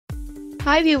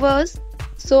Hi viewers,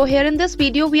 so here in this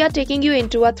video we are taking you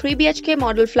into a 3 BHK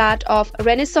model flat of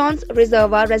Renaissance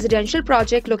Reserva residential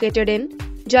project located in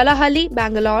Jalahalli,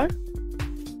 Bangalore.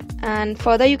 And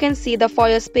further you can see the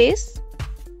foyer space.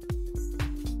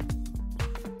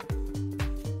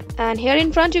 And here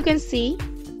in front you can see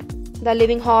the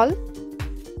living hall.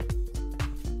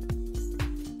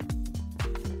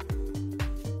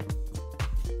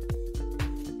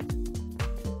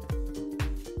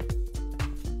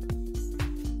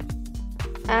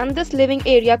 And this living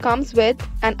area comes with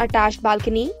an attached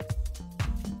balcony.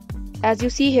 As you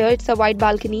see here, it's a wide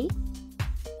balcony.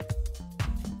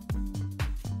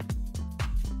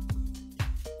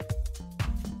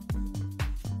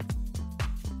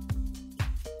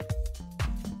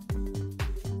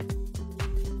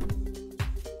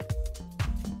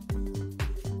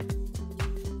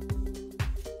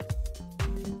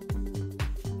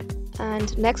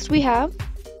 And next we have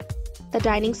the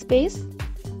dining space.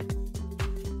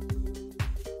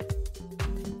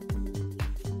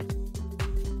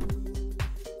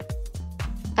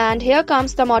 And here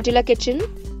comes the modular kitchen,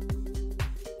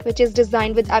 which is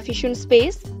designed with efficient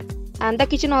space, and the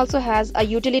kitchen also has a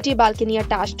utility balcony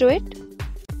attached to it.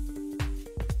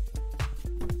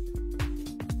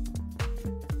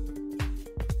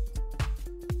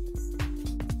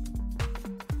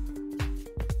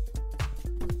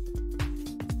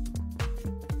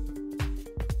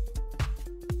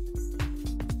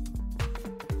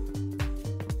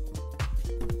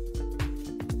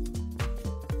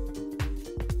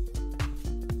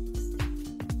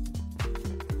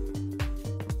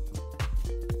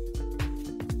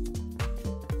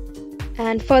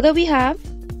 And further we have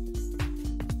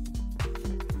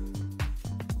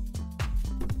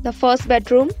the first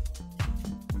bedroom,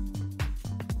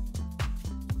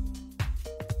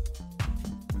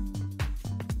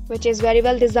 which is very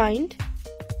well designed.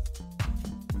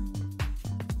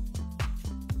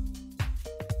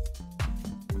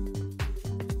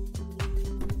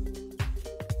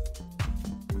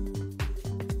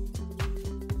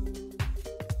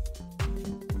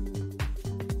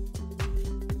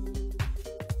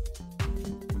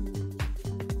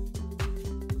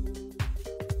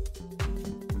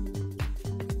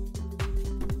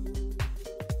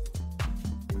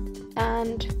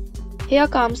 And here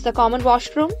comes the common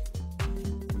washroom.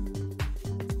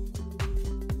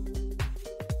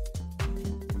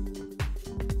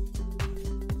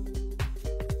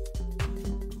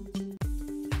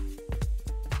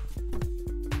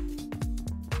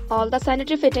 All the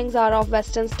sanitary fittings are of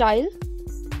Western style.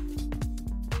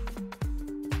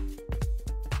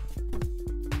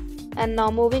 And now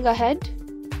moving ahead,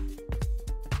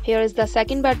 here is the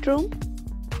second bedroom.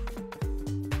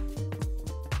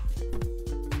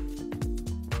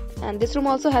 And this room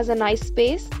also has a nice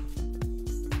space.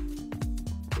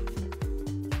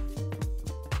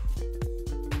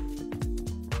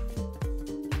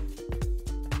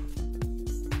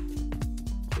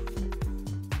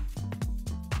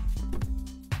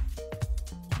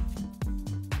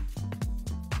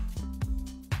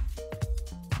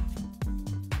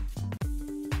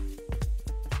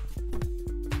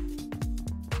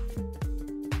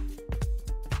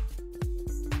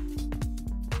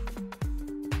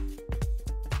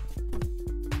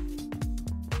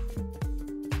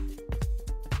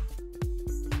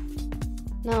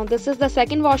 Now this is the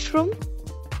second washroom.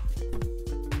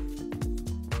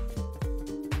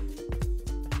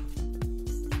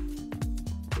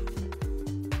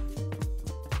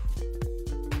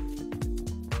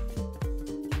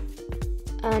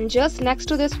 And just next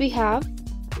to this we have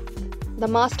the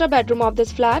master bedroom of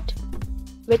this flat,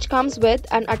 which comes with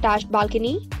an attached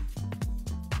balcony.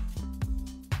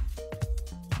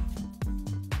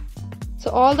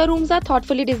 So all the rooms are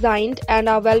thoughtfully designed and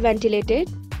are well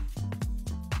ventilated.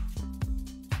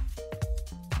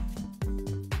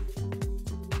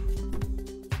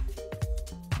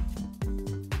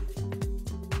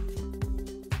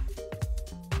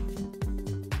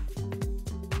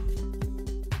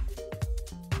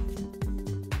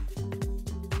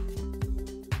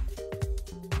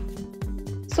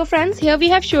 So friends, here we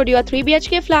have showed you a 3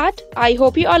 BHK flat. I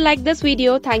hope you all liked this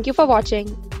video. Thank you for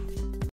watching.